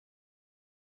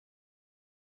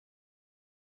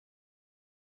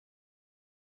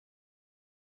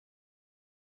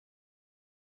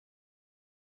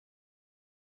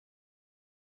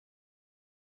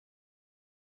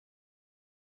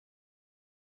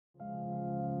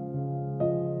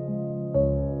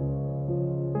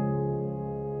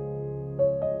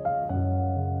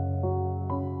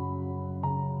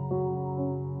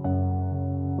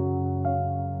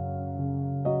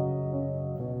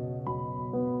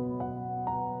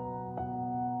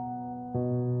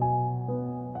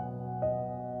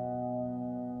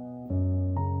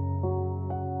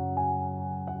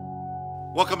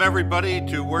Welcome everybody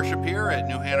to worship here at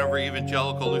New Hanover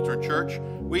Evangelical Lutheran Church.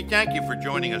 We thank you for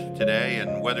joining us today,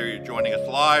 and whether you're joining us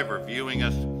live or viewing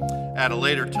us at a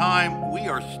later time, we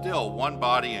are still one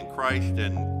body in Christ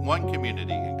and one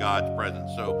community in God's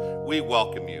presence, so we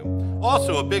welcome you.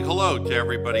 Also, a big hello to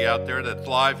everybody out there that's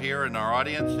live here in our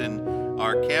audience in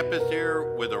our campus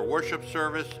here with our worship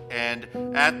service. And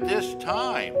at this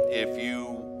time, if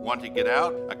you want to get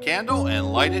out a candle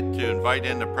and light it to invite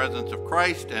in the presence of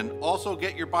Christ, and also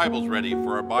get your Bibles ready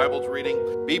for our Bibles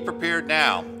reading. Be prepared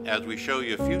now as we show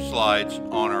you a few slides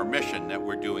on our mission that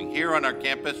we're doing here on our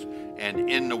campus and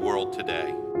in the world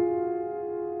today.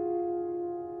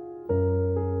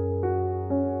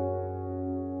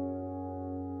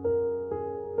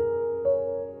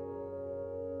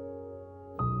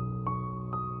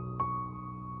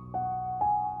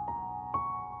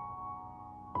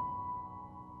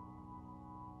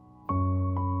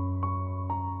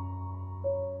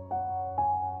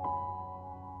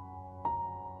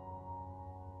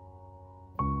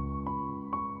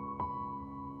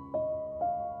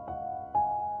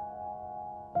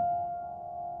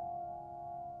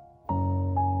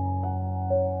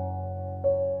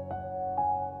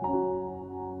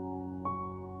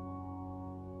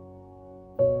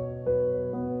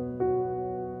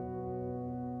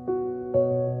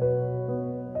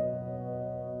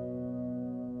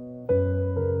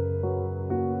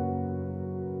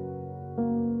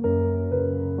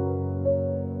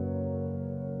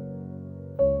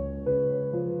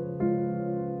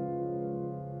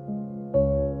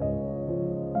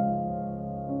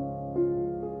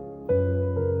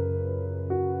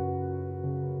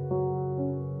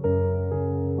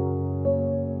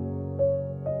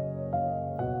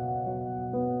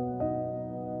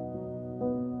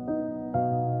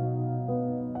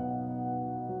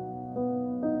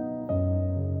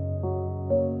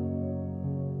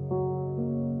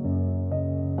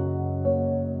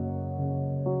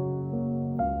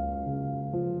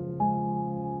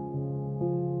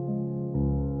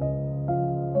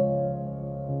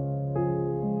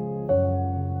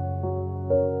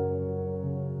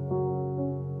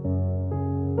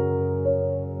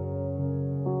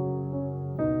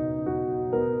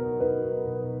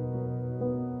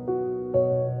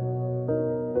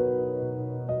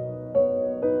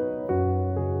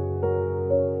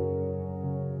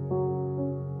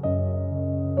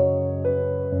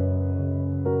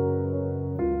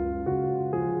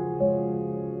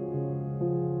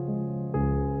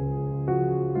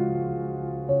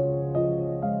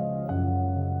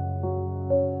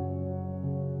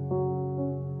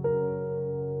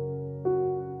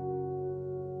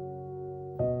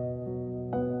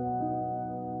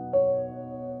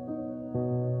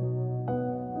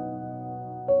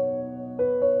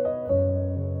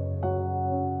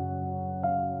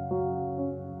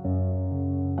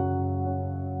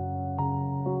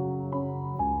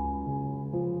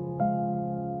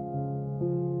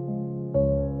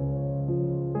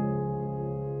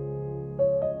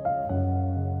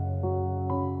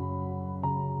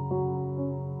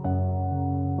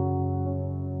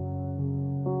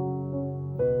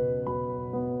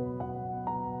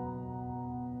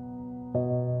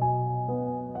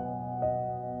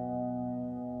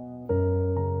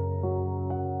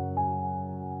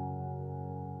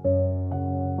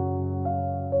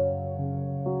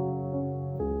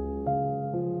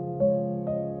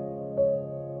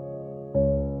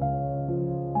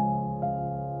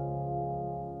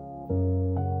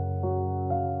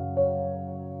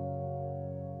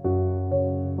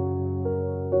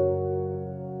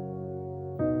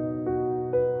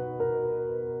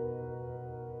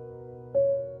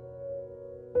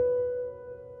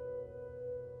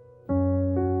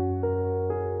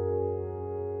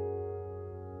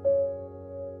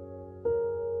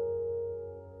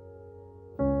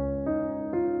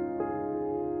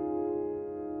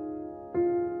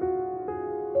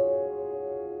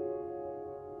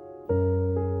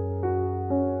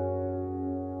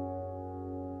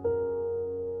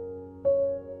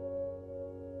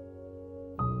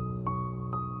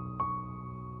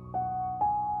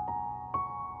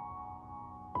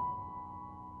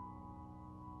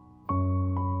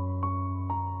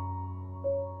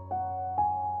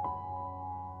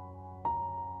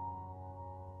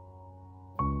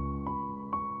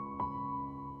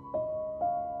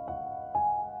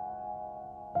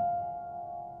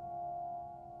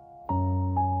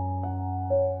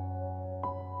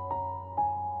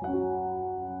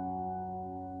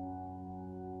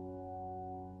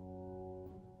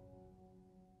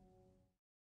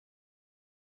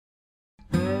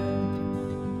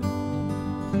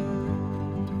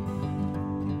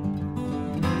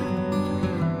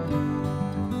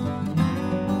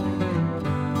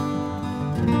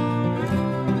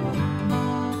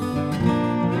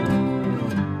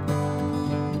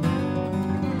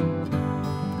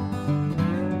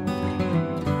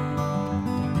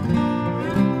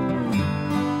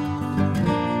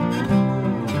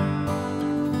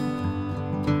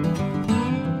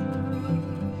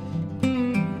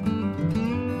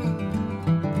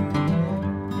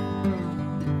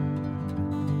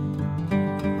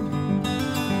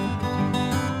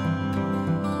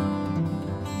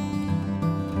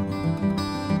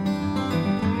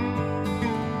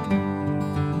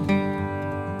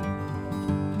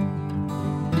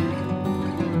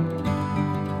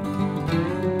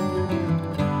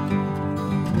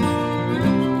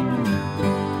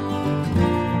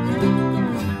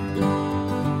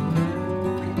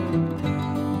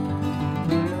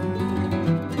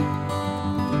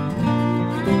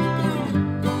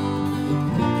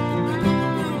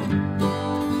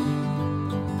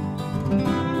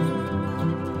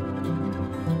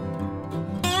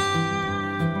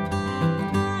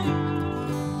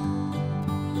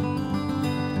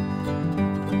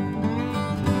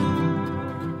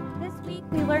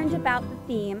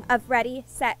 theme of ready,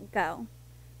 set, go.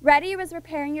 Ready was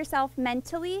preparing yourself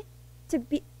mentally to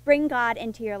bring God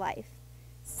into your life.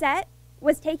 Set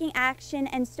was taking action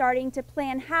and starting to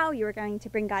plan how you were going to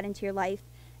bring God into your life,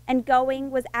 and going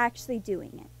was actually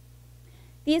doing it.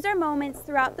 These are moments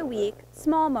throughout the week,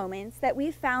 small moments, that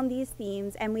we found these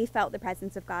themes and we felt the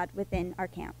presence of God within our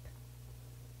camp.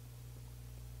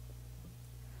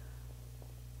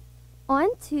 On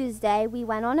Tuesday, we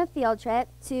went on a field trip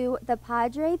to the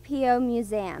Padre Pio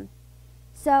Museum.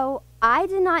 So I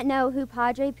did not know who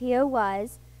Padre Pio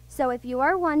was. So if you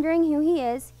are wondering who he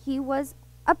is, he was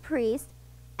a priest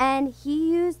and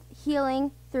he used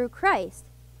healing through Christ.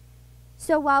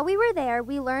 So while we were there,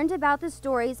 we learned about the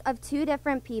stories of two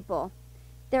different people.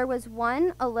 There was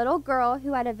one, a little girl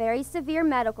who had a very severe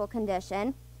medical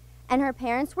condition, and her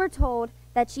parents were told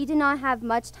that she did not have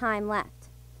much time left.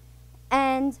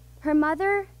 And her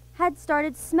mother had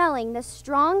started smelling the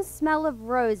strong smell of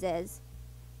roses,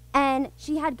 and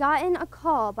she had gotten a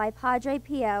call by Padre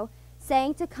Pio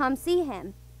saying to come see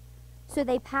him. So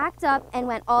they packed up and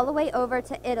went all the way over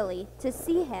to Italy to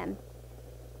see him.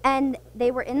 And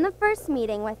they were in the first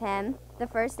meeting with him, the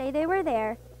first day they were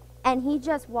there, and he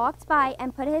just walked by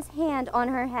and put his hand on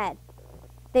her head.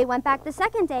 They went back the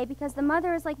second day because the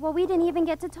mother was like, well, we didn't even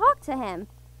get to talk to him.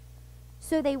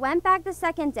 So they went back the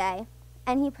second day,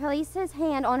 and he placed his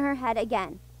hand on her head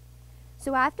again.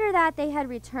 So after that, they had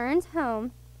returned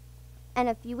home, and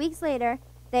a few weeks later,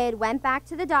 they had went back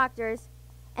to the doctors,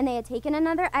 and they had taken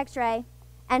another x-ray,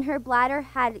 and her bladder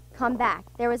had come back.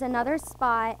 There was another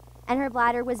spot, and her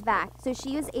bladder was back. So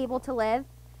she was able to live,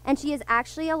 and she is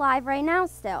actually alive right now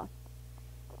still.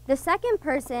 The second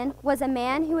person was a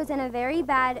man who was in a very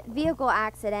bad vehicle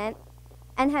accident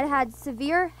and had had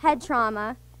severe head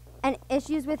trauma and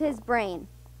issues with his brain.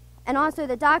 And also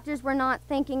the doctors were not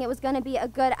thinking it was going to be a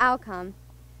good outcome.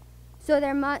 So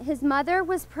his mother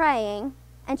was praying,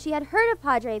 and she had heard of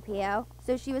Padre Pio,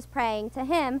 so she was praying to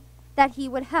him that he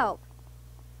would help.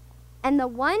 And the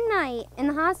one night in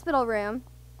the hospital room,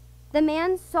 the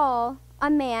man saw a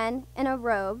man in a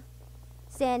robe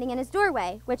standing in his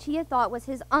doorway, which he had thought was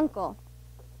his uncle.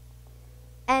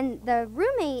 And the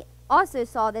roommate also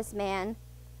saw this man,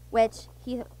 which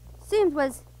he assumed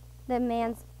was the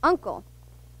man's uncle.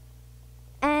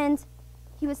 And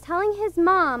he was telling his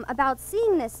mom about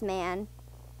seeing this man,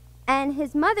 and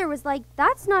his mother was like,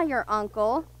 that's not your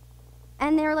uncle.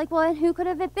 And they were like, well, who could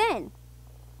have it been?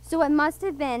 So it must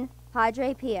have been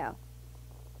Padre Pio.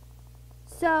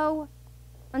 So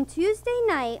on Tuesday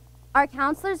night, our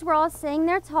counselors were all sitting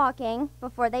there talking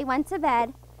before they went to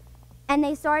bed, and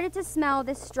they started to smell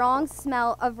this strong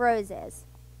smell of roses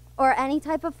or any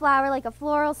type of flower, like a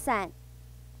floral scent.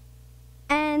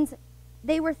 And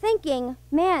they were thinking,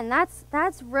 man,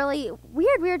 that's really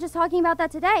weird. We were just talking about that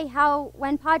today, how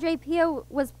when Padre Pio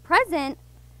was present,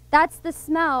 that's the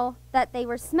smell that they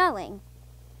were smelling.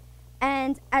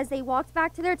 And as they walked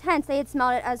back to their tents, they had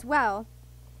smelled it as well.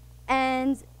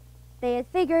 And they had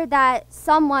figured that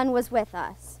someone was with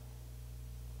us.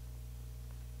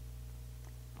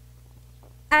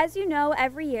 As you know,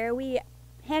 every year we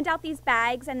hand out these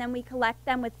bags and then we collect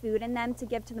them with food in them to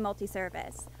give to the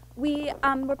multi-service. We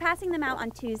were passing them out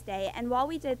on Tuesday, and while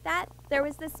we did that, there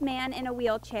was this man in a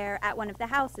wheelchair at one of the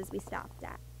houses we stopped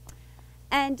at.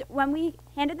 And when we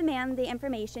handed the man the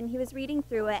information, he was reading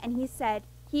through it, and he said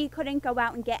he couldn't go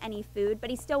out and get any food, but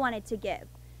he still wanted to give.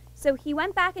 So he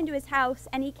went back into his house,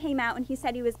 and he came out, and he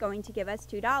said he was going to give us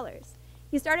 $2.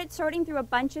 He started sorting through a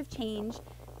bunch of change,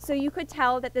 so you could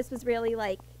tell that this was really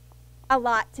like a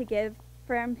lot to give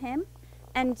from him.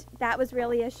 And that was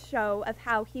really a show of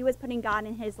how he was putting God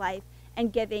in his life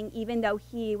and giving, even though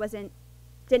he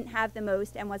didn't have the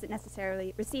most and wasn't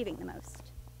necessarily receiving the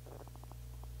most.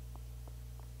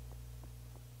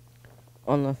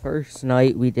 On the first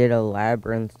night, we did a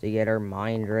labyrinth to get our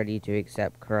mind ready to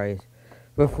accept Christ.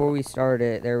 Before we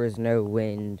started, there was no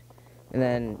wind. And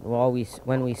then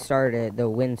when we started, the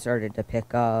wind started to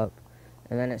pick up.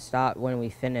 And then it stopped when we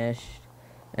finished.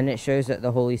 And it shows that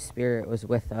the Holy Spirit was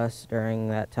with us during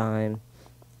that time.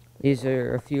 These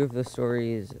are a few of the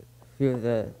stories, a few of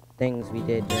the things we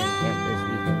did during camp this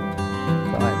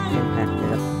weekend that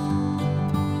impacted us.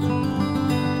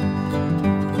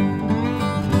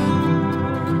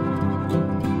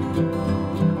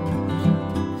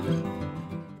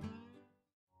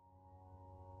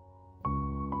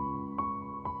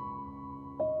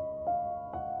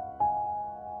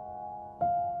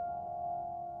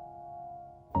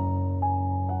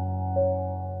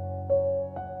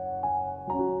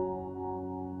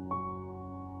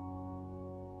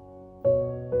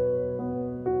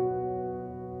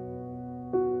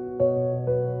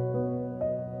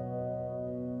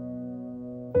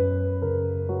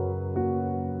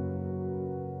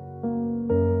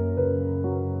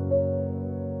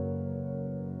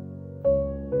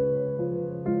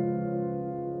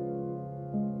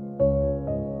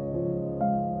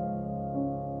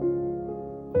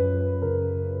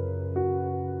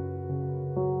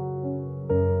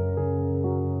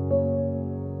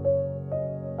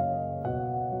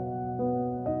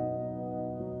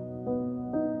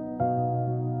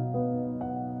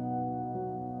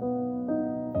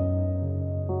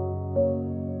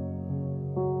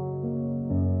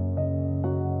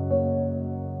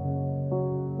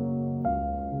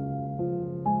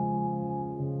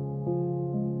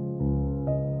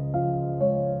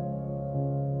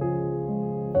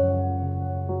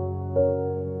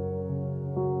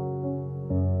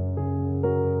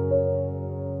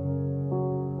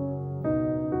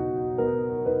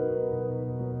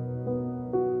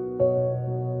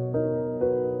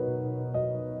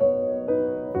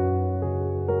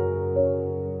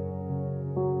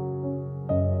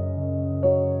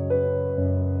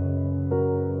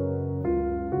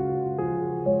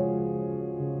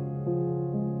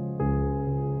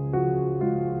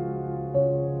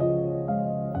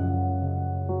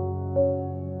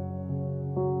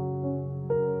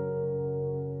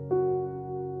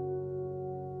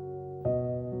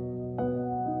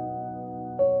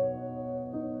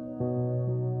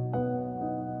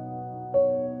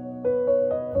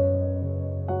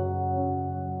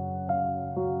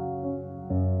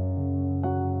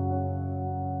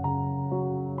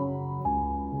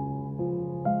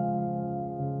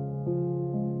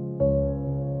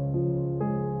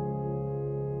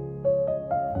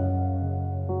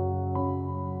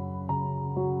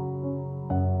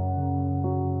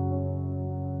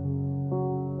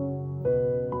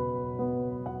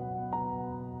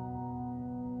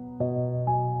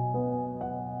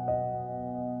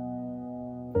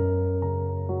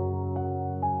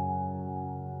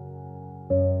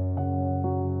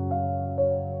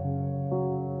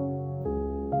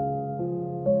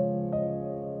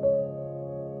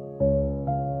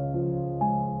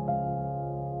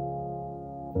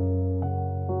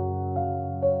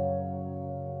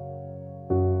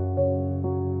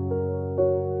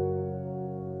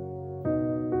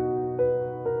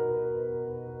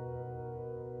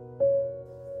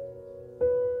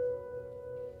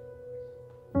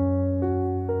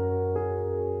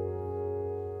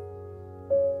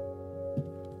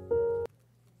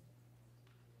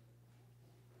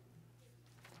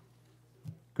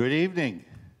 Good evening.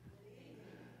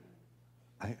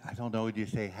 I don't know, would you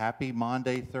say happy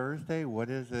Maundy Thursday? What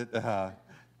is it?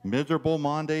 Miserable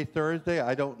Maundy Thursday?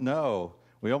 I don't know.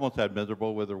 We almost had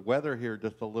miserable with the weather here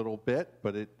just a little bit,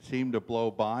 but it seemed to blow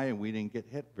by and we didn't get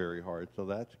hit very hard, so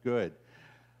that's good.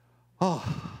 Oh,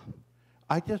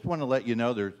 I just want to let you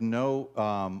know there's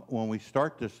no, when we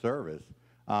start this service,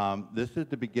 this is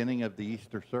the beginning of the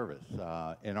Easter service.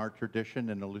 In our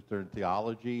tradition, in the Lutheran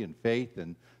theology and faith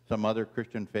and some other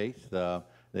Christian faiths,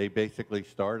 they basically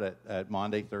start at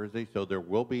Maundy Thursday, so there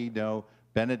will be no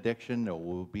benediction, there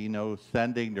will be no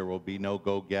sending, there will be no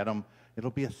go get 'em.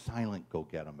 It'll be a silent go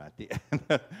get 'em at the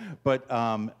end. But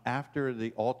after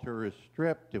the altar is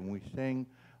stripped and we sing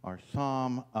our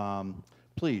psalm,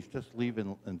 please just leave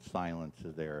in silence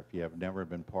there if you have never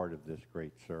been part of this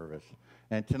great service.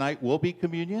 And tonight will be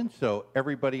communion, so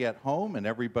everybody at home and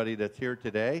everybody that's here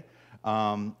today,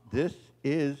 this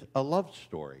is a love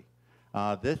story.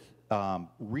 This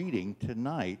reading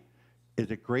tonight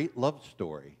is a great love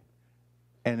story,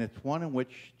 and it's one in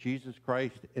which Jesus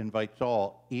Christ invites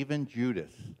all, even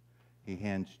Judas. He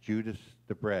hands Judas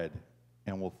the bread,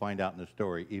 and we'll find out in the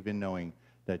story, even knowing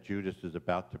that Judas is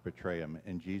about to betray him,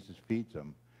 and Jesus feeds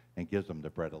him and gives him the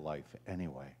bread of life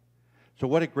anyway. So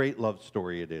what a great love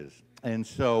story it is. And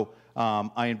so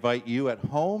I invite you at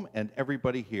home and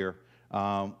everybody here.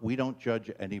 We don't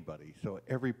judge anybody, so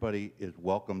everybody is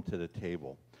welcome to the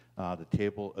table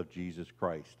of Jesus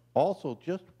Christ. Also,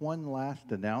 just one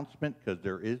last announcement, because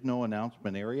there is no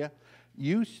announcement area.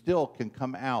 You still can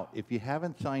come out. If you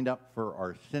haven't signed up for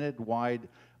our synod-wide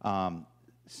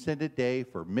Synod Day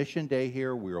for Mission Day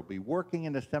here, we will be working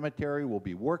in the cemetery, we'll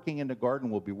be working in the garden,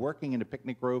 we'll be working in the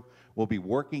picnic grove, we'll be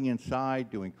working inside,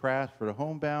 doing crafts for the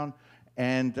homebound,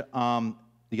 and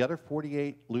the other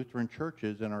 48 Lutheran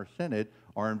churches in our synod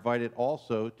are invited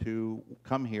also to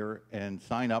come here and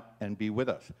sign up and be with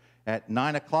us. At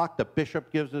 9 o'clock, the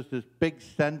bishop gives us this big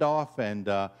send-off, and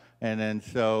then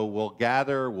so we'll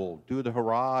gather, we'll do the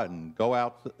hurrah, and go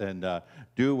out and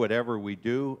do whatever we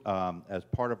do as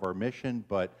part of our mission.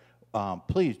 But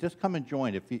please, just come and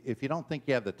join. If you don't think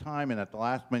you have the time, and at the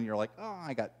last minute you're like, oh,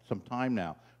 I got some time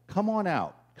now, come on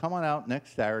out. Come on out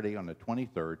next Saturday on the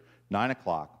 23rd, 9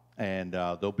 o'clock. And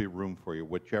there'll be room for you,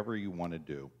 whichever you want to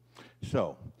do.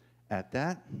 So, at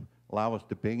that, allow us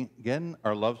to begin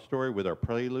our love story with our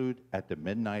prelude at the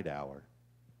midnight hour.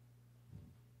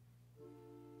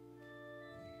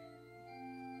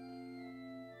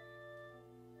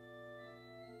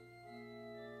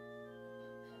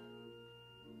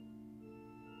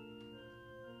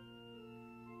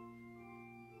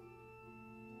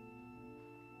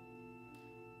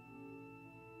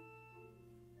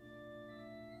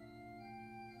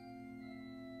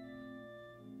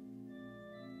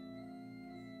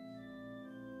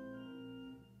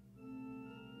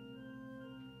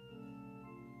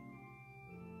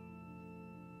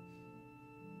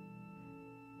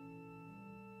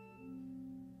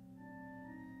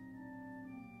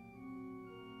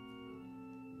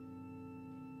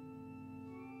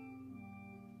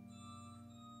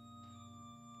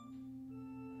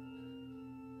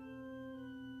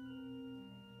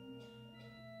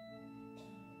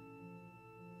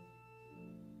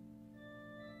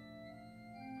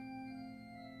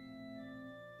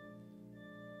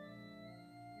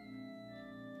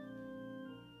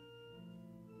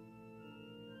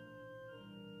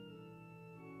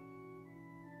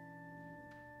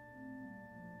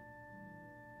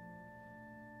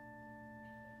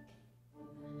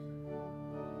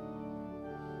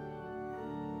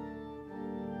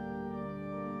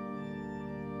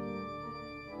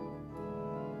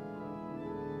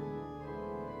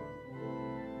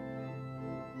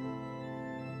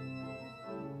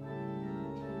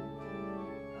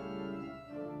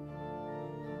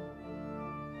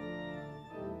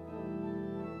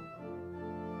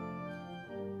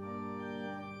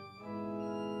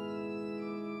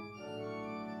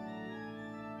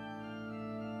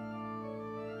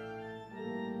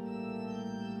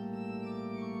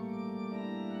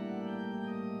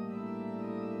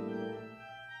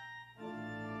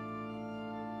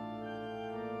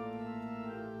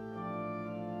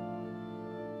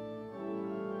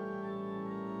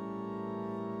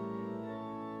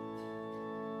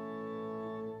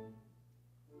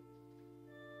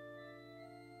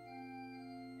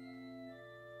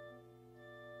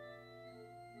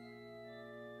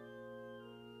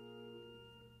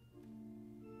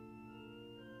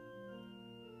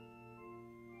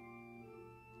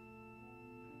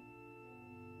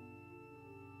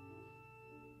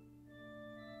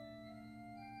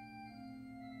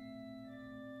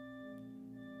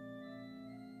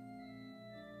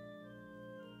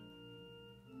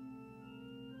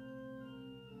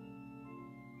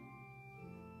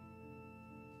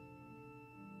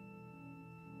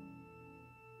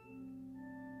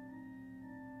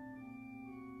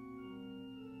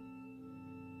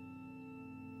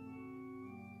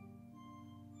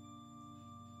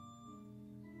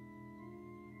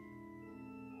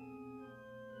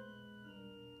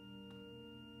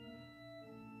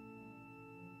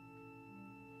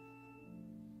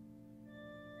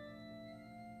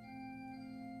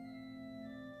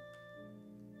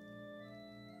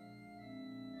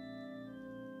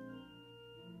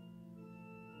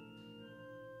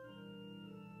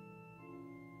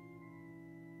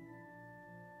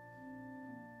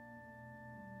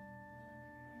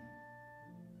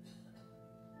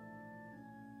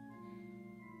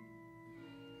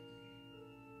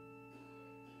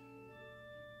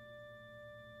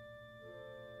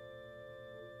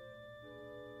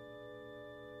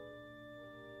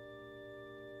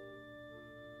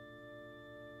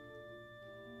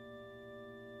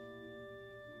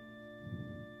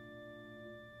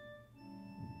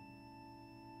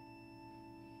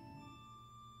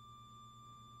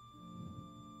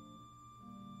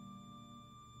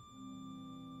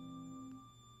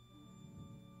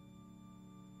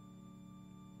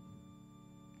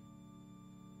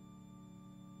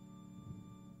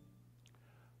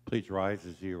 Please rise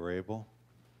as you are able.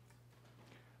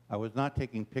 I was not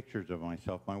taking pictures of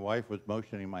myself. My wife was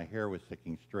motioning my hair was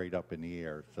sticking straight up in the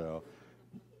air. So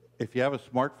if you have a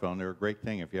smartphone, they're a great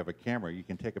thing. If you have a camera, you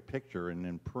can take a picture and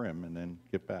then Brim and then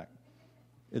get back.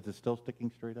 Is it still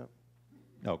sticking straight up?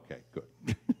 Okay,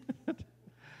 good.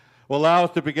 Well, allow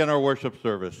us to begin our worship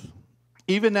service.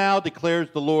 Even now, declares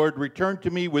the Lord, return to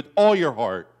me with all your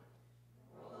heart.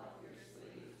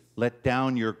 Let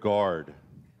down your guard.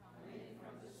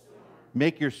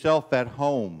 Make yourself at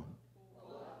home.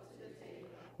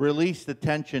 Release the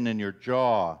tension in your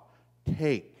jaw.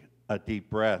 Take a deep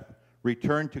breath.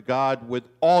 Return to God with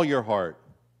all your heart.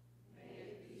 May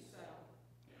it be so.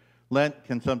 Lent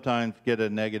can sometimes get a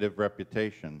negative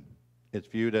reputation. It's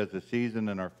viewed as a season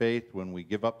in our faith when we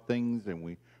give up things and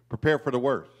we prepare for the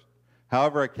worst.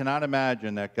 However, I cannot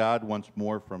imagine that God wants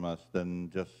more from us than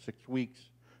just 6 weeks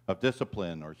of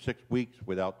discipline or 6 weeks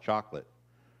without chocolate.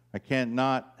 I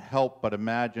cannot help but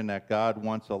imagine that God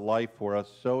wants a life for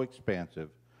us so expansive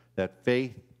that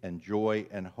faith and joy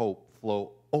and hope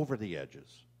flow over the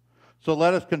edges. So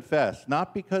let us confess,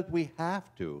 not because we have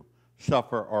to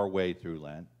suffer our way through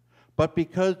Lent, but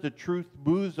because the truth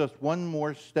moves us one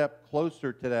more step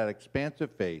closer to that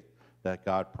expansive faith that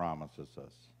God promises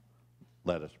us.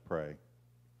 Let us pray.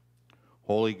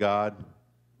 Holy God,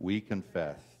 we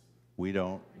confess we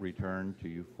don't return to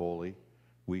you fully.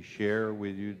 We share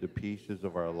with you the pieces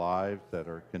of our lives that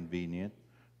are convenient.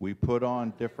 We put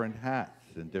on different hats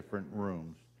in different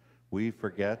rooms. We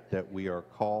forget that we are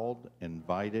called,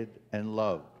 invited, and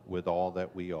loved with all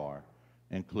that we are,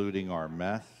 including our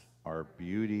mess, our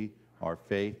beauty, our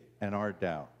faith, and our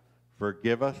doubt.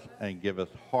 Forgive us and give us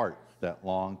hearts that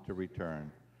long to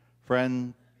return.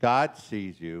 Friend, God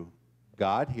sees you.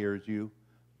 God hears you.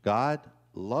 God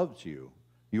loves you.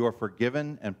 You are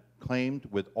forgiven and claimed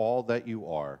with all that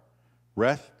you are.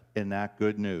 Rest in that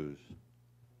good news.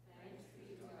 Thanks be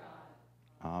to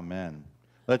God. Amen.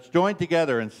 Let's join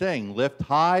together and sing, Lift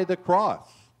High the Cross.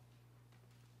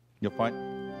 You'll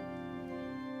find...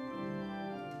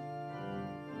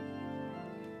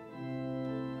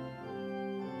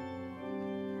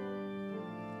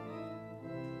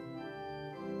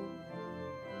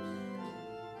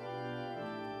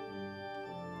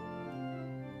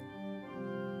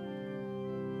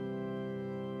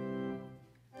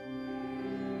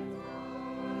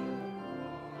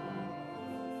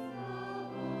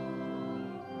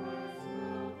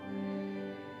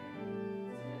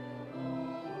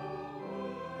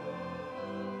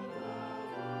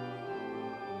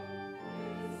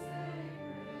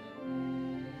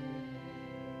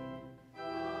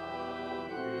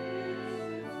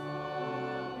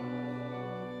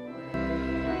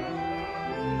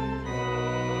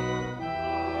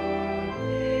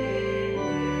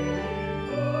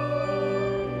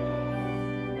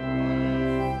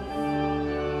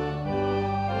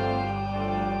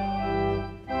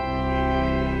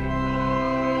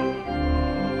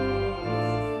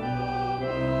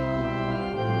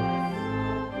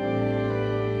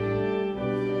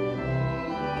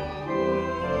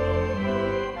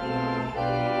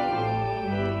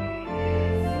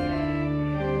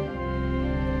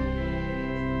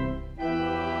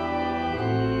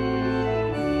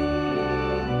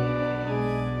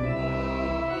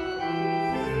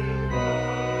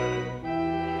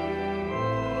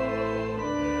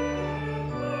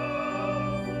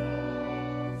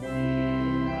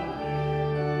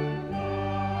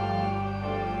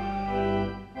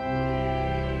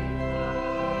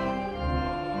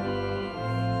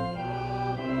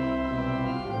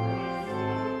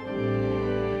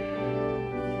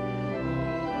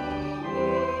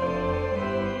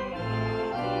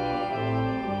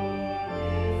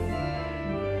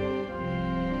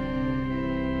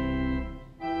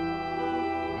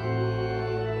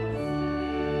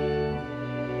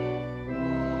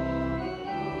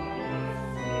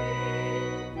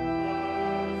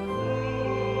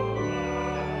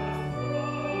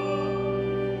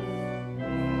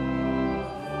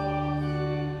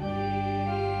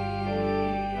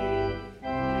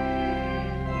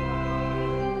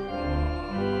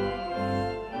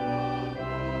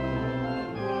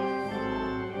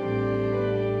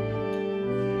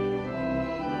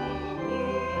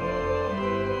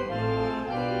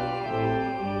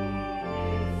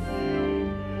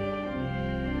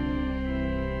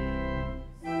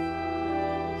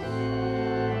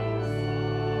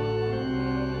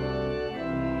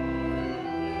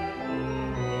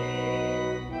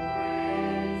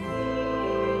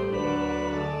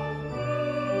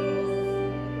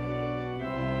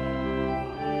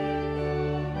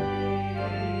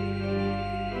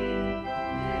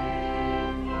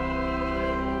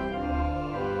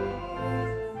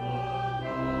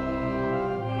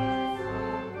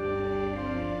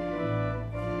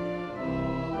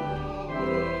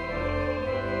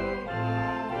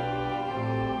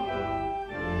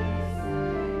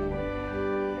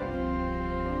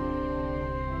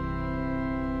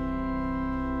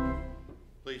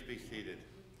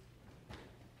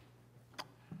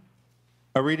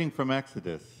 A reading from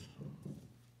Exodus.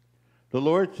 The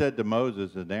Lord said to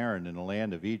Moses and Aaron in the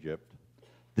land of Egypt,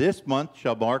 "This month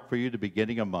shall mark for you the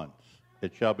beginning of months.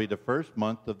 It shall be the first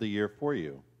month of the year for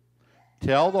you.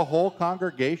 Tell the whole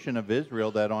congregation of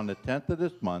Israel that on the 10th of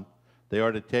this month they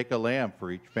are to take a lamb for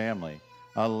each family,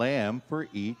 a lamb for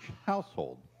each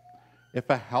household. If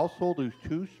a household is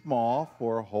too small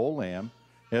for a whole lamb,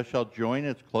 it shall join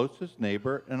its closest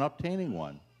neighbor in obtaining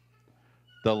one.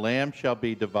 The lamb shall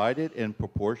be divided in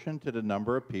proportion to the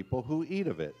number of people who eat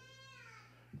of it.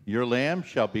 Your lamb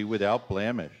shall be without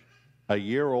blemish, a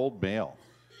year-old male,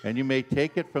 and you may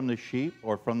take it from the sheep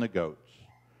or from the goats.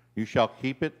 You shall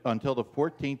keep it until the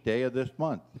 14th day of this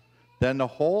month. Then the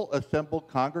whole assembled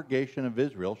congregation of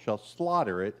Israel shall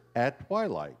slaughter it at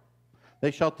twilight. They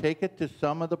shall take it to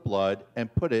some of the blood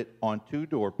and put it on 2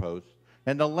 doorposts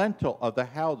and the lintel of the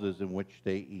houses in which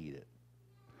they eat it.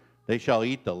 They shall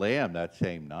eat the lamb that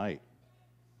same night.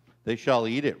 They shall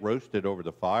eat it roasted over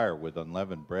the fire with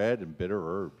unleavened bread and bitter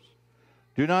herbs.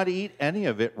 Do not eat any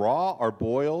of it raw or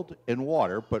boiled in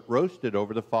water, but roasted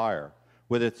over the fire,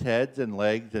 with its heads and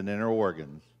legs and inner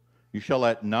organs. You shall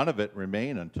let none of it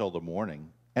remain until the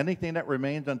morning. Anything that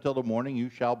remains until the morning you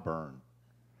shall burn.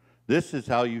 This is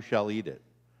how you shall eat it: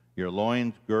 your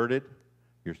loins girded,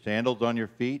 your sandals on your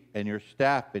feet, and your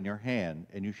staff in your hand,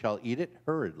 and you shall eat it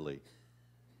hurriedly.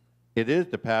 It is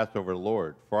the Passover,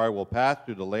 Lord, for I will pass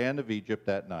through the land of Egypt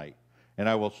that night, and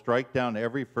I will strike down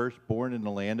every firstborn in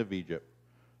the land of Egypt,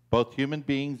 both human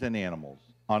beings and animals.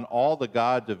 On all the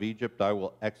gods of Egypt I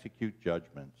will execute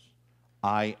judgments.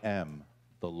 I am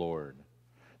the Lord.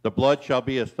 The blood shall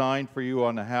be a sign for you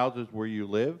on the houses where you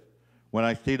live. When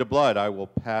I see the blood, I will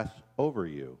pass over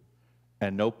you,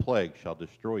 and no plague shall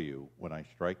destroy you when I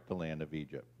strike the land of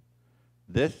Egypt.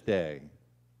 This day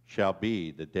shall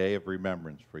be the day of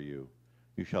remembrance for you.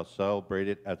 You shall celebrate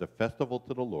it as a festival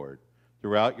to the Lord.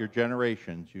 Throughout your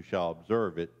generations you shall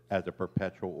observe it as a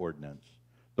perpetual ordinance.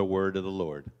 The word of the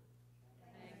Lord.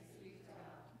 Thanks be to God.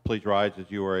 Please rise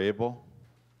as you are able.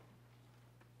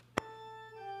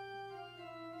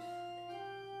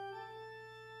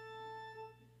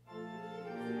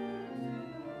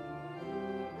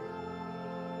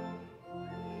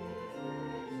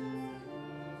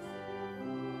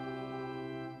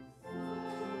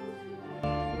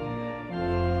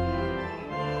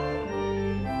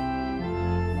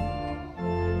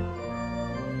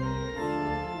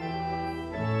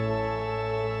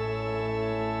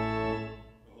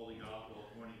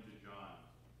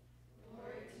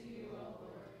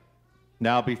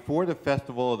 Now, before the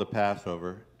festival of the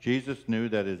Passover, Jesus knew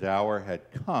that his hour had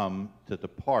come to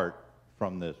depart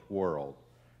from this world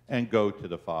and go to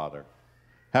the Father.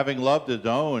 Having loved his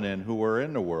own and who were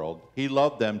in the world, he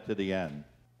loved them to the end.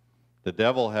 The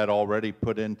devil had already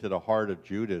put into the heart of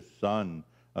Judas, son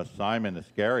of Simon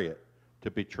Iscariot,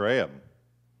 to betray him.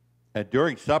 And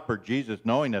during supper, Jesus,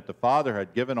 knowing that the Father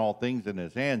had given all things in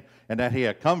his hand and that he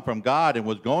had come from God and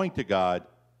was going to God,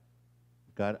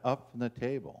 got up from the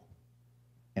table.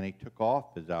 And he took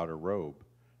off his outer robe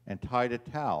and tied a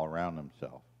towel around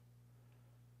himself.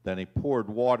 Then he poured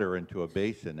water into a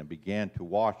basin and began to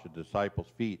wash the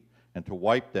disciples' feet and to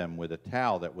wipe them with a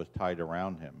towel that was tied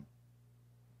around him.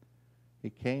 He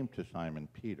came to Simon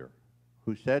Peter,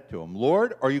 who said to him,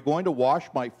 "Lord, are you going to wash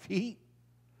my feet?"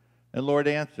 And Lord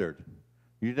answered,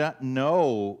 "You do not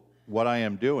know what I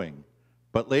am doing,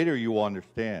 but later you will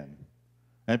understand."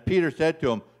 And Peter said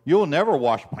to him, "You will never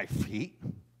wash my feet."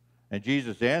 And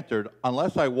Jesus answered,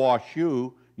 "Unless I wash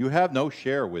you, you have no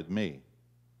share with me."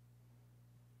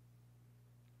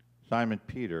 Simon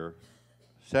Peter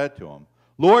said to him,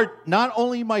 "Lord, not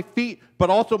only my feet, but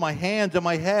also my hands and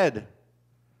my head."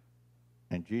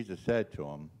 And Jesus said to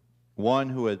him, "One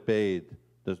who has bathed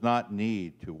does not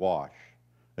need to wash,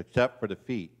 except for the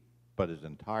feet, but is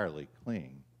entirely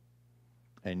clean.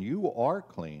 And you are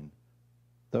clean,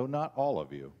 though not all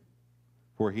of you."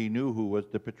 For he knew who was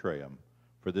to betray him.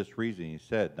 For this reason he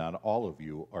said, "Not all of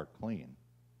you are clean."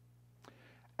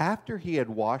 After he had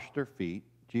washed their feet,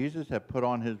 Jesus had put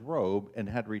on his robe and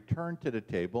had returned to the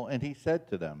table, and he said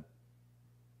to them,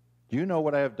 "Do you know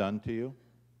what I have done to you?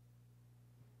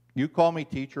 You call me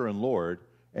teacher and Lord,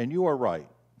 and you are right,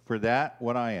 for that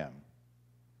what I am.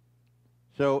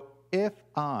 So if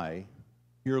I,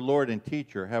 your Lord and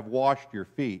teacher, have washed your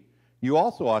feet, you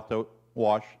also ought to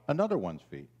wash another one's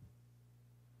feet.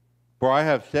 For I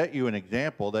have set you an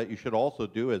example that you should also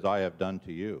do as I have done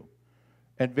to you.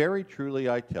 And very truly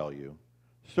I tell you,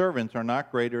 servants are not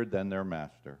greater than their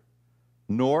master,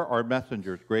 nor are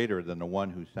messengers greater than the one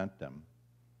who sent them.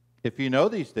 If you know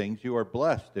these things, you are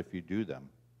blessed if you do them.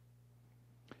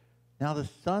 Now the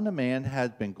Son of Man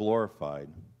has been glorified,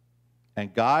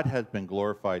 and God has been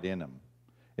glorified in him.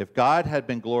 If God had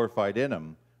been glorified in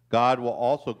him, God will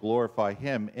also glorify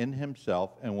him in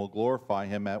himself and will glorify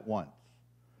him at once.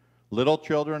 Little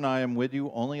children, I am with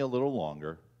you only a little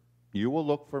longer. You will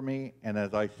look for me, and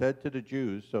as I said to the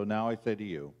Jews, so now I say to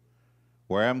you,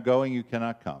 where I am going you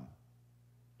cannot come.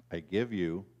 I give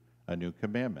you a new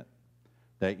commandment,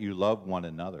 that you love one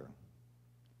another.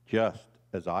 Just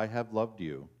as I have loved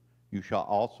you, you shall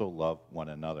also love one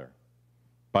another.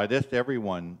 By this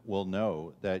everyone will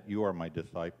know that you are my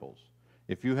disciples,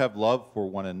 if you have love for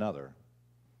one another.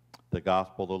 The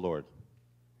gospel of the Lord.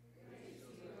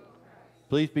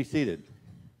 Please be seated.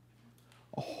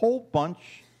 A whole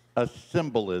bunch of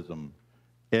symbolism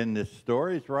in this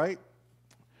story, right?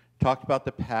 Talked about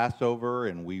the Passover,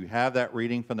 and we have that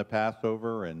reading from the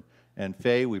Passover, and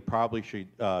Faye, we probably should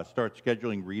start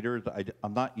scheduling readers.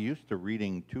 I'm not used to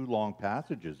reading too long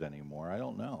passages anymore. I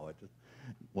don't know.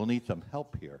 We'll need some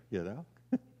help here, you know?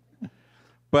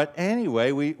 But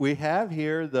anyway, we have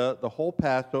here the whole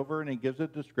Passover, and he gives a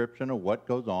description of what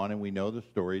goes on, and we know the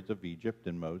stories of Egypt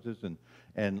and Moses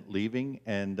and leaving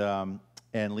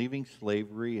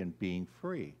slavery and being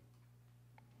free.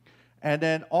 And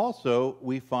then also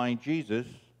we find Jesus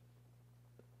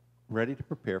ready to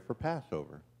prepare for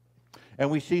Passover.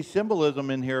 And we see symbolism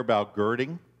in here about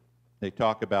girding. They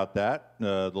talk about that.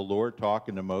 The Lord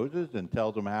talking to Moses and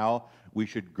tells him how we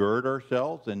should gird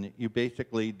ourselves. And you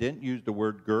basically didn't use the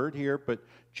word gird here, but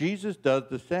Jesus does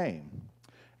the same.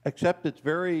 Except it's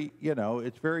very,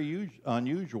 it's very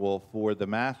unusual for the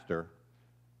master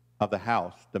of the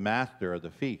house, the master of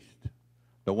the feast,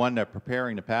 the one that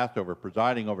preparing the Passover,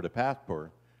 presiding over the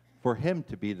Passover, for him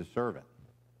to be the servant.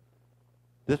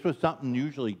 This was something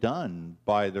usually done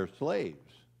by their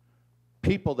slaves,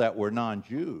 people that were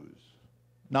non-Jews.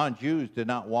 Non-Jews did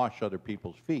not wash other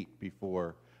people's feet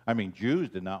Jews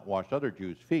did not wash other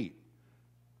Jews' feet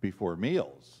before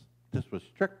meals. This was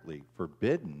strictly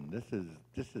forbidden. This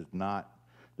is not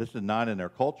in their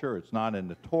culture. It's not in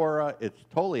the Torah. It's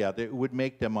totally out there. It would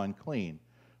make them unclean.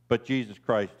 But Jesus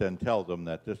Christ then tells them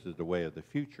that this is the way of the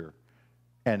future,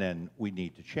 and then we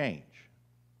need to change,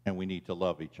 and we need to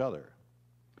love each other.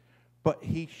 But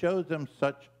he shows them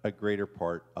such a greater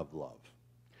part of love.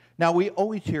 Now, we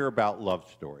always hear about love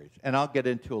stories, and I'll get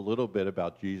into a little bit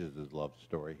about Jesus' love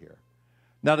story here.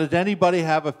 Now, does anybody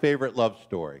have a favorite love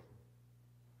story?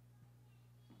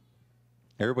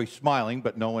 Everybody's smiling,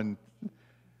 but no one.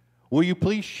 Will you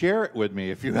please share it with me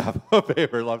if you have a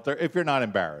favorite love story, if you're not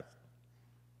embarrassed?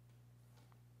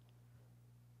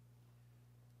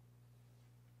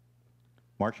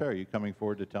 Marcia, are you coming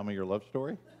forward to tell me your love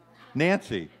story?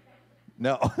 Nancy?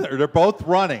 No, they're both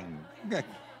running.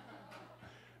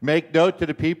 Make note to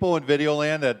the people in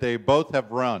Videoland that they both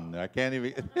have run. I can't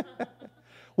even.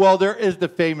 Well, there is the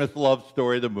famous love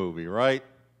story, the movie, right?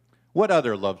 What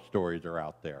other love stories are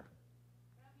out there?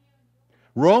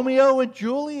 Romeo and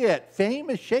Juliet,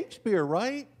 famous Shakespeare,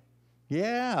 right?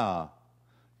 Yeah.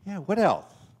 Yeah, what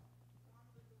else?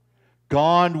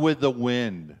 Gone with the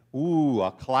Wind. Ooh,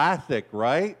 a classic,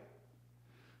 right?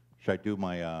 Should I do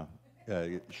my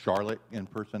Charlotte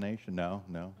impersonation?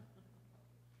 No.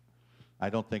 I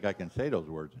don't think I can say those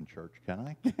words in church, can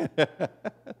I?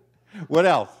 What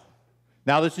else?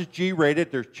 Now, this is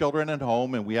G-rated. There's children at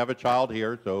home, and we have a child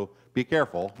here, so be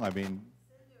careful.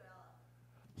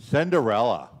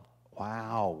 Cinderella.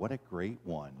 Wow, what a great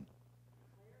one.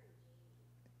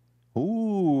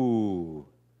 Ooh.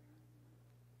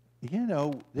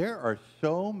 There are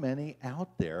so many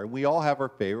out there. We all have our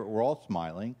favorite. We're all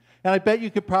smiling. And I bet you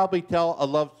could probably tell a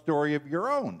love story of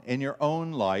your own, in your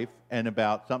own life, and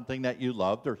about something that you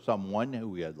loved or someone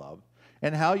who you had loved,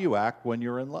 and how you act when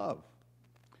you're in love.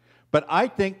 But I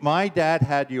think my dad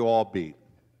had you all beat.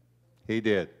 He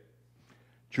did.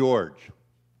 George.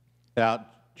 Now,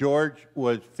 George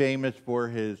was famous for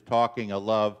his talking of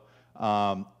love.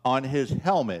 On his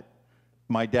helmet,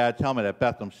 my dad's helmet at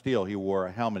Bethlehem Steel, he wore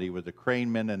a helmet. He was a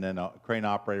craneman and then a crane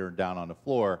operator down on the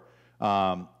floor.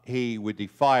 He would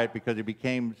defy it because he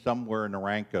became somewhere in the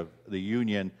rank of the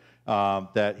Union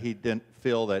that he didn't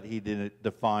feel that he didn't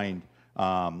define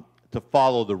to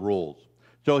follow the rules.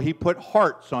 So he put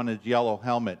hearts on his yellow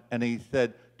helmet, and he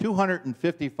said,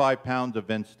 255 pounds of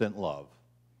instant love.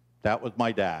 That was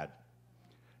my dad.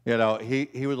 He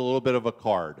was a little bit of a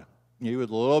card. He was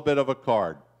a little bit of a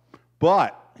card.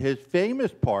 But his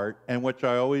famous part, and which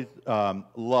I always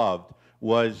loved,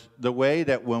 was the way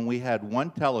that when we had one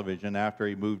television after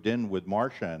he moved in with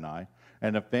Marcia and I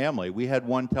and the family, we had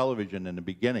one television in the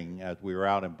beginning as we were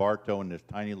out in Bartow in this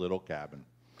tiny little cabin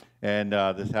and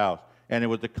this house. And it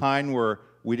was the kind where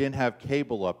we didn't have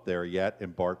cable up there yet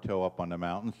in Bartow up on the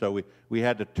mountain, so we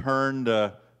had to turn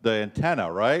the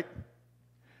antenna, right?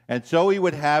 And so he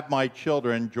would have my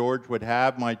children, George would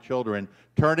have my children,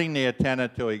 turning the antenna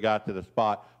till he got to the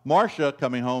spot. Marcia,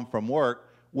 coming home from work,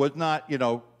 was not,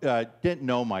 didn't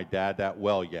know my dad that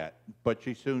well yet, but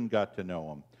she soon got to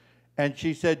know him. And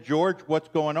she said, George, what's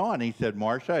going on? He said,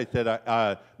 Marcia, I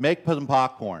said, make some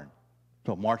popcorn.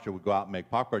 So Marcia would go out and make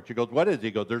popcorn. She goes, what is it?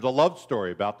 He goes, there's a love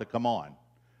story about to come on.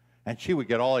 And she would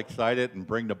get all excited and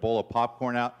bring the bowl of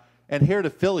popcorn out. And here the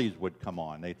Phillies would come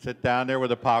on. They'd sit down there with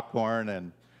the popcorn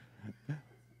and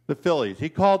the Phillies. He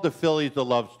called the Phillies the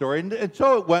love story. And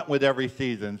so it went with every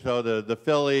season. So the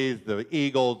Phillies, the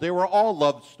Eagles, they were all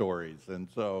love stories. And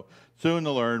so soon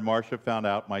to learn, Marcia found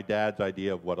out my dad's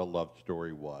idea of what a love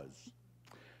story was.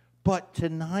 But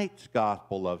tonight's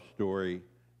gospel love story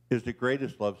is the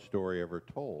greatest love story ever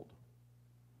told.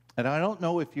 And I don't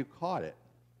know if you caught it.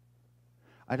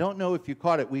 I don't know if you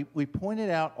caught it. We pointed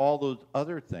out all those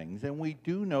other things, and we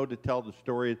do know to tell the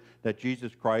story that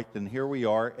Jesus Christ, and here we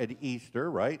are at Easter,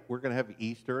 right? We're going to have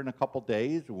Easter in a couple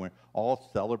days, and we're all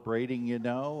celebrating,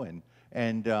 and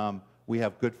we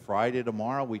have Good Friday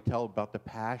tomorrow. We tell about the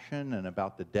passion and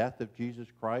about the death of Jesus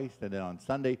Christ, and then on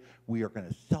Sunday, we are going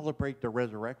to celebrate the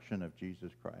resurrection of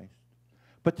Jesus Christ.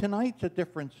 But tonight's a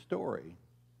different story,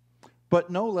 but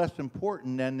no less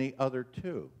important than the other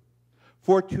two.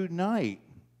 For tonight,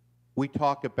 we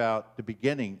talk about the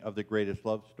beginning of the greatest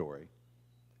love story.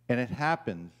 And it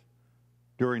happens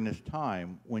during this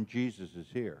time when Jesus is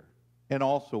here. And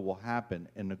also will happen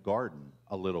in the garden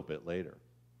a little bit later.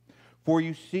 For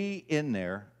you see in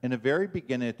there, in the very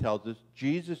beginning it tells us,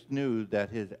 Jesus knew that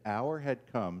his hour had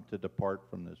come to depart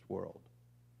from this world.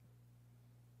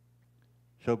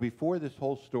 So before this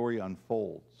whole story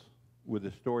unfolds, with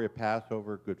the story of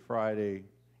Passover, Good Friday,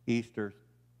 Easter,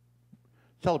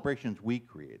 celebrations we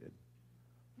created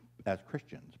as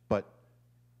Christians. But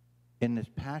in this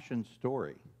passion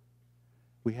story,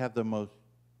 we have the most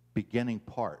beginning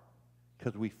part,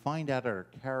 because we find out our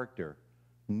character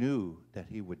knew that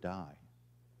he would die.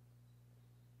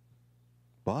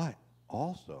 But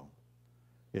also,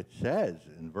 it says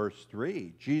in verse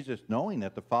 3, Jesus, knowing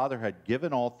that the Father had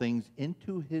given all things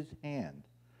into his hand,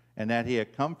 and that he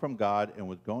had come from God and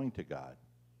was going to God.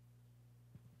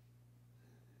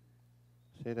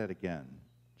 Say that again.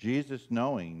 Jesus,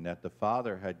 knowing that the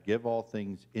Father had given all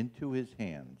things into his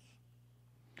hands.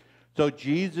 So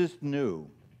Jesus knew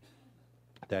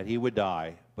that he would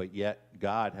die, but yet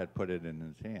God had put it in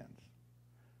his hands.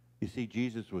 You see,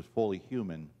 Jesus was fully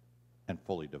human and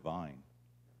fully divine.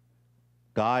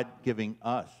 God giving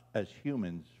us as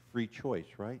humans free choice,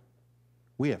 right?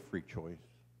 We have free choice.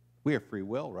 We have free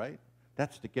will, right?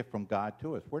 That's the gift from God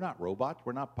to us. We're not robots.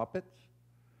 We're not puppets.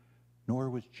 Nor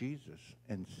was Jesus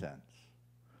in sense.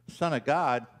 Son of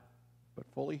God, but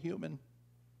fully human.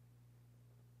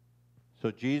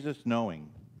 So Jesus, knowing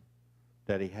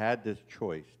that he had this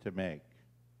choice to make,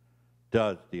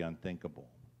 does the unthinkable.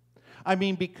 I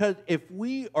mean, because if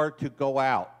we are to go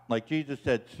out, like Jesus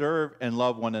said, serve and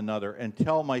love one another and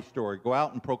tell my story, go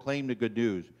out and proclaim the good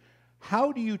news,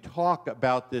 how do you talk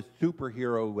about this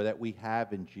superhero that we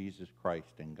have in Jesus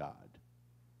Christ and God?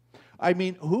 I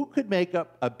mean, who could make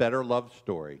up a better love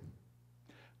story?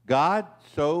 God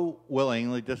so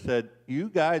willingly just said, you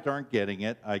guys aren't getting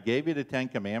it. I gave you the 10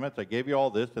 Commandments. I gave you all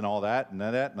this and all that and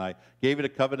that. And I gave you the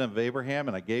covenant of Abraham.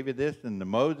 And I gave you this and the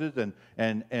Moses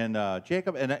and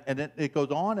Jacob. And it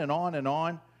goes on and on and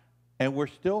on. And we're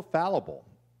still fallible.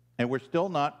 And we're still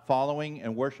not following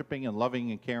and worshiping and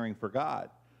loving and caring for God.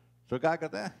 So God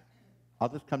goes, I'll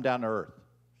just come down to earth.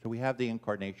 So we have the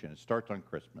incarnation. It starts on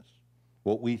Christmas,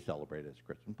 what we celebrate as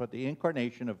Christmas. But the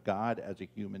incarnation of God as a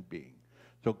human being.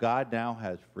 So God now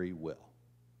has free will.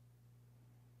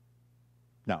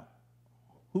 Now,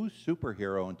 who's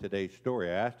superhero in today's story?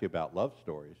 I asked you about love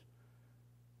stories.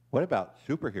 What about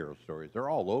superhero stories? They're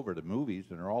all over the movies,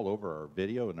 and they're all over our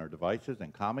video and our devices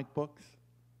and comic books.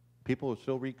 People who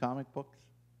still read comic books,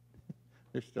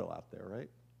 they're still out there, right?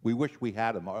 We wish we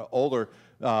had them. Our older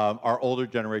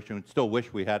generation would still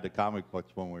wish we had the comic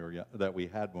books that we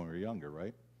had when we were younger,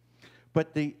 right?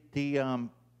 But the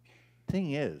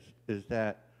thing is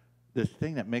that this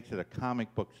thing that makes it a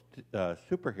comic book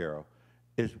superhero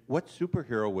is what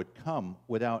superhero would come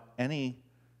without any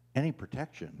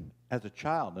protection as a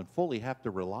child and fully have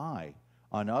to rely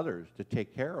on others to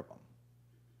take care of them.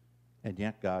 And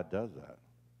yet God does that.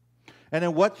 And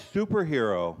then what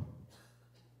superhero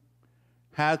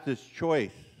has this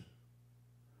choice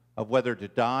of whether to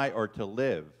die or to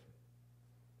live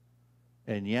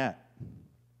and yet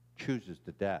chooses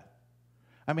the death?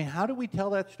 I mean, how do we tell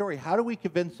that story? How do we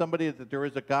convince somebody that there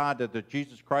is a God, that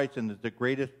Jesus Christ is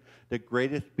the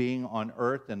greatest being on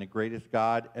earth and the greatest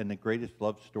God and the greatest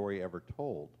love story ever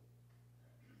told?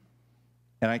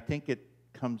 And I think it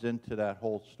comes into that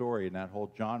whole story and that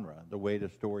whole genre, the way the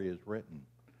story is written,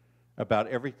 about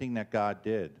everything that God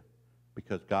did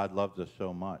because God loves us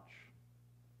so much.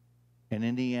 And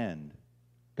in the end,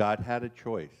 God had a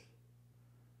choice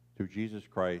through Jesus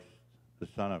Christ, the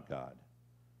Son of God.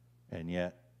 And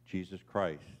yet, Jesus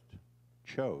Christ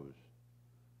chose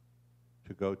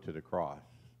to go to the cross.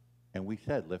 And we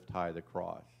said, lift high the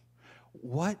cross.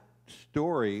 What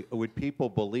story would people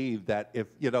believe that if,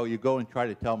 you go and try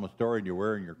to tell them a story and you're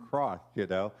wearing your cross,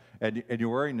 and you're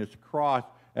wearing this cross,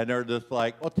 and they're just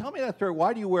like, well, tell me that story.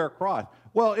 Why do you wear a cross?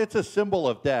 Well, it's a symbol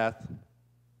of death,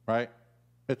 right?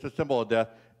 It's a symbol of death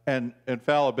and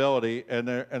infallibility. And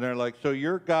they're like, so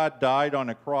your God died on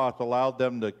a cross, allowed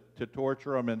them to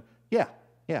torture him, and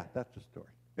yeah, that's the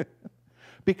story.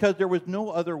 Because there was no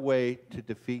other way to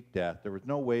defeat death. There was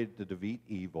no way to defeat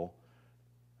evil.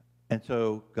 And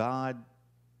so God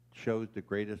shows the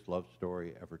greatest love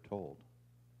story ever told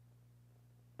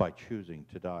by choosing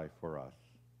to die for us.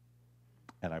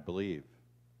 And I believe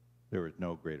there is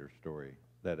no greater story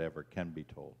that ever can be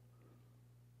told.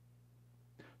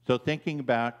 So thinking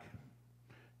back,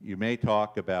 you may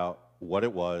talk about what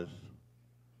it was,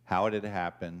 how it had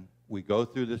happened. We go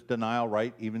through this denial,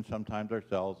 right? Even sometimes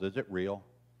ourselves. Is it real?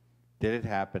 Did it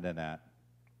happen in that?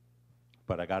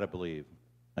 But I got to believe,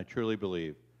 I truly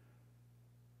believe,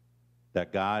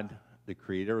 that God, the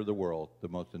creator of the world, the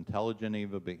most intelligent,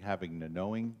 even having the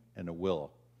knowing and the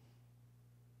will,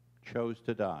 chose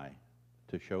to die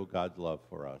to show God's love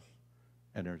for us.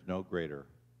 And there's no greater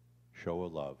show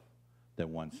of love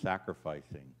than one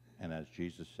sacrificing, and as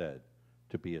Jesus said,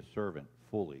 to be a servant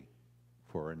fully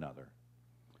for another.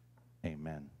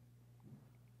 Amen.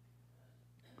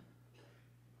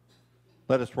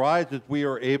 Let us rise as we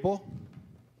are able,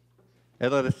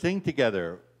 and let us sing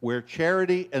together, Where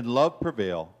Charity and Love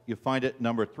Prevail. You find it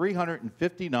number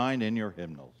 359 in your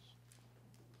hymnals.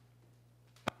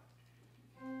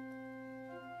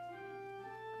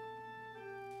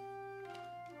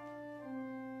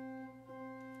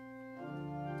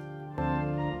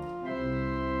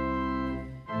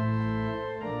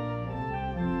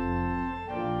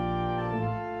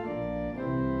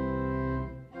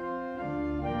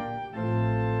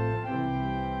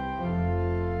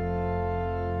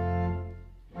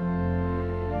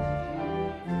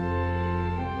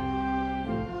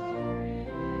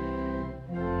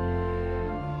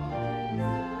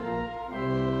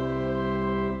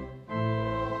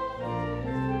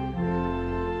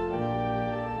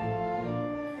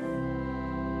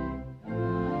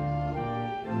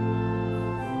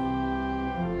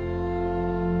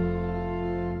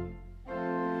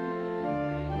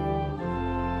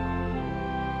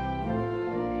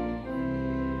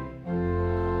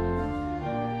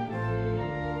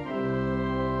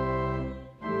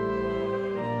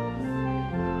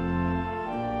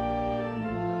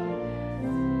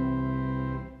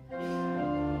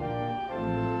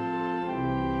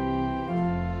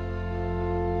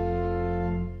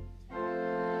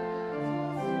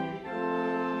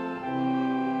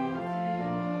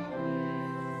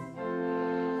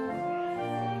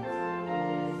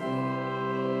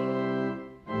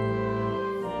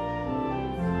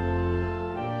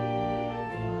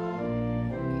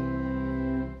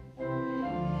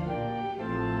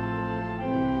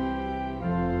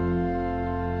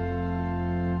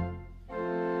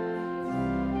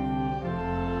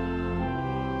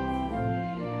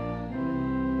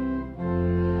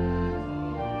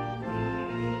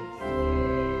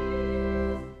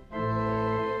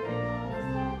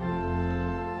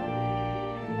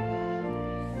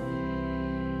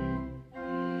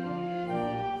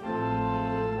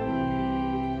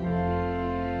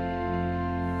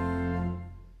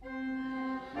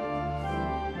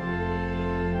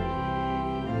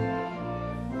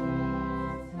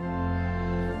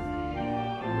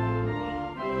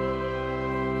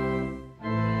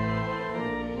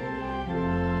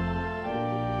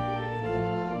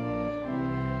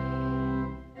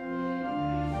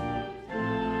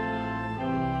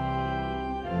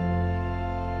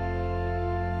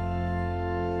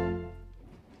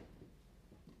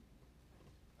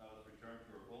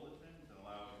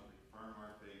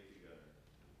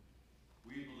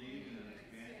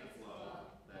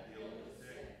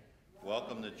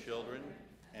 Welcome the children,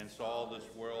 and saw this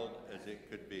world as it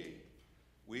could be.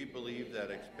 We believe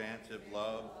that expansive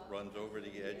love runs over the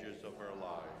edges of our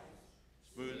lives,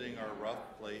 smoothing our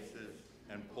rough places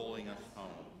and pulling us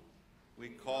home. We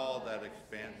call that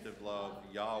expansive love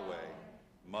Yahweh,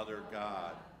 Mother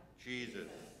God, Jesus,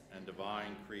 and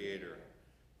Divine Creator.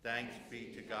 Thanks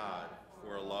be to God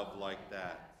for a love like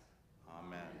that.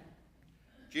 Amen.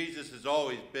 Jesus has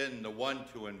always been the one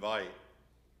to invite.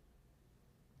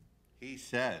 He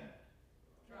said,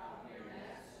 "Drop your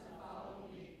nets and follow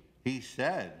me." He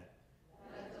said,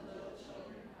 "Let the little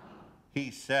children come." He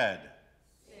said,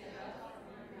 "Stand up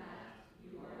from your mat,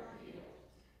 you are healed."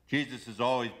 Jesus has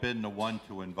always been the one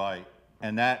to invite,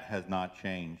 and that has not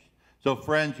changed. So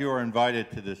friends, you are invited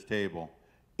to this table,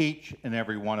 each and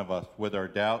every one of us, with our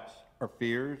doubts, our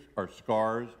fears, our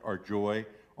scars, our joy,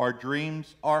 our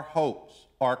dreams, our hopes,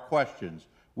 our questions.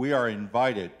 We are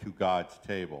invited to God's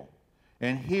table.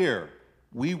 And here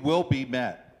we will be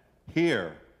met.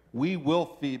 Here we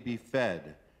will be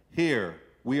fed. Here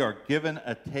we are given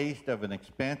a taste of an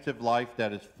expansive life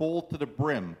that is full to the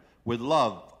brim with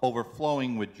love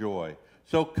overflowing with joy.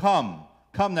 So come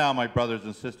now, my brothers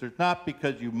and sisters, not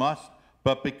because you must,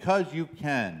 but because you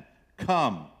can.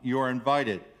 Come, you are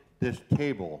invited. This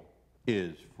table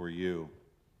is for you.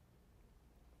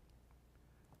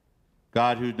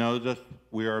 God who knows us,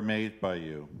 we are amazed by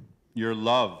you. Your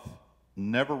love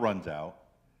never runs out.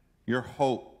 Your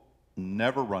hope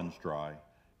never runs dry.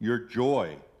 Your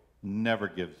joy never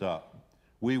gives up.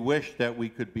 We wish that we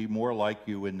could be more like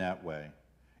you in that way.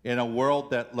 In a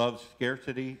world that loves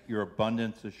scarcity, your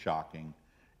abundance is shocking.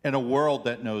 In a world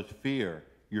that knows fear,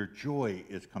 your joy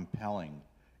is compelling.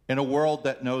 In a world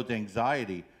that knows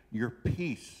anxiety, your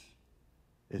peace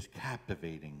is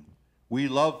captivating. We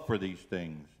love for these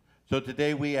things. So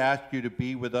today we ask you to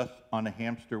be with us on a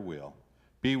hamster wheel.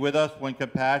 Be with us when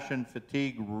compassion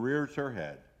fatigue rears her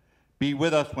head. Be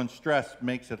with us when stress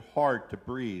makes it hard to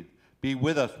breathe. Be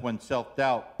with us when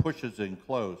self-doubt pushes in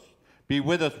close. Be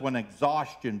with us when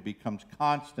exhaustion becomes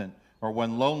constant or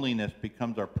when loneliness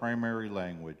becomes our primary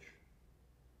language.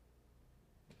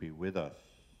 Be with us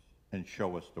and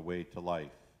show us the way to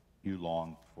life you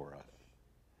long for us.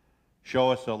 Show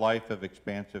us a life of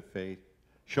expansive faith.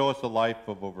 Show us a life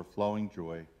of overflowing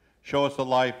joy. Show us a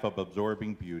life of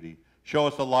absorbing beauty. Show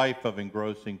us a life of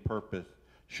engrossing purpose.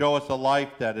 Show us a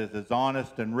life that is as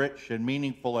honest and rich and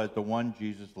meaningful as the one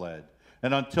Jesus led.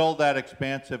 And until that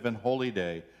expansive and holy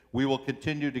day, we will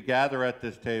continue to gather at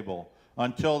this table.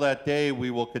 Until that day,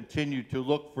 we will continue to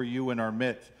look for you in our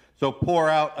midst. So pour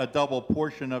out a double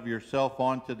portion of yourself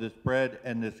onto this bread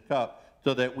and this cup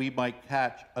so that we might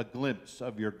catch a glimpse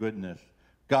of your goodness.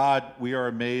 God, we are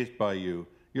amazed by you.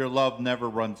 Your love never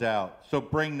runs out. So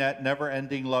bring that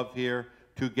never-ending love here.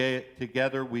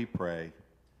 Together we pray.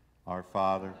 Our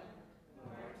Father,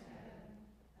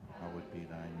 hallowed be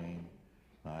thy name.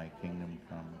 Thy kingdom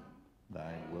come.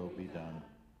 Thy will be done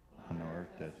on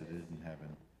earth as it is in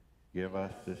heaven. Give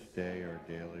us this day our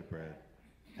daily bread,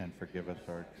 and forgive us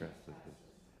our trespasses,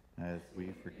 as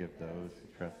we forgive those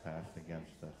who trespass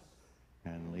against us.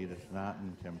 And lead us not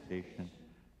in temptation,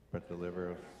 but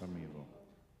deliver us from evil.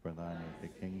 For thine is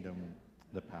the kingdom,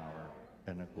 the power,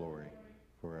 and the glory,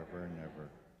 forever and ever.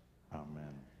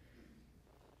 Amen.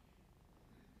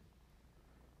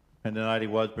 And the night he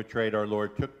was betrayed, our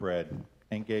Lord took bread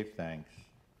and gave thanks,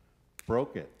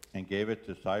 broke it, and gave it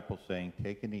to disciples, saying,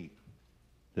 "Take and eat.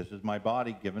 This is my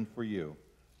body given for you.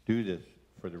 Do this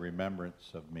for the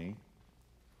remembrance of me."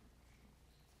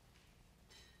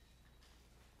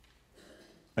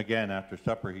 Again, after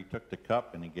supper, he took the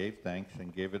cup and he gave thanks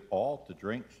and gave it all to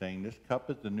drink, saying, "This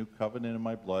cup is the new covenant in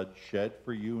my blood, shed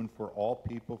for you and for all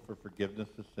people for forgiveness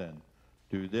of sin.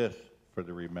 Do this for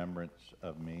the remembrance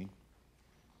of me."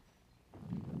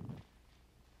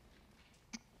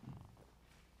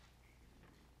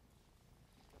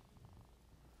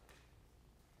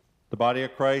 The body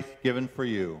of Christ given for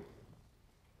you.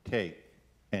 Take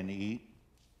and eat.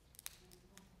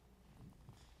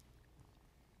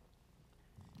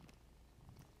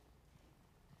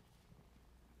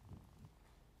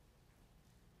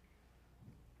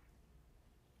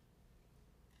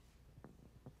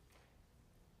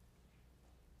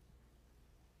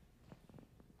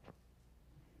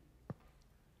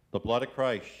 The blood of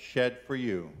Christ shed for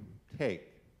you. Take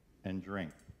and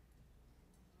drink.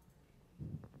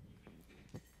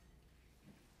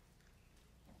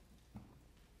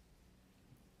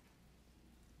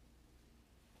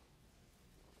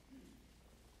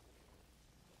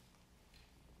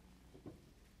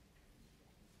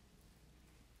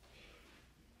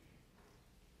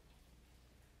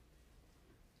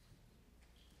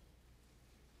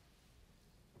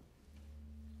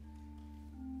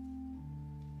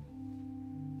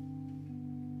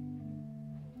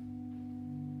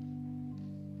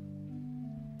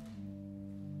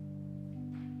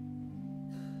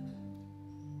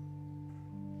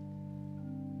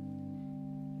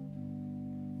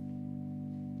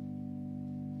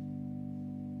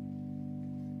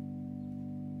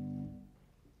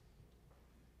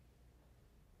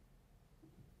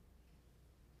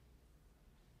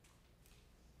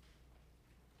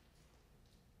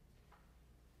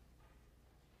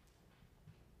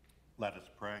 Let us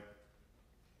pray.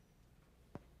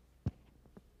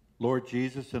 Lord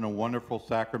Jesus, in a wonderful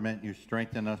sacrament, you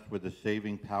strengthen us with the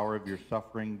saving power of your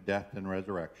suffering, death, and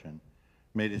resurrection.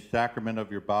 May the sacrament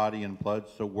of your body and blood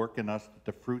so work in us that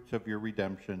the fruits of your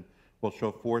redemption will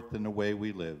show forth in the way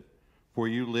we live. For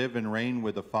you live and reign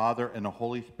with the Father and the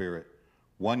Holy Spirit,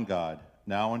 one God,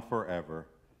 now and forever.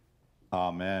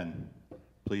 Amen.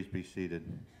 Please be seated.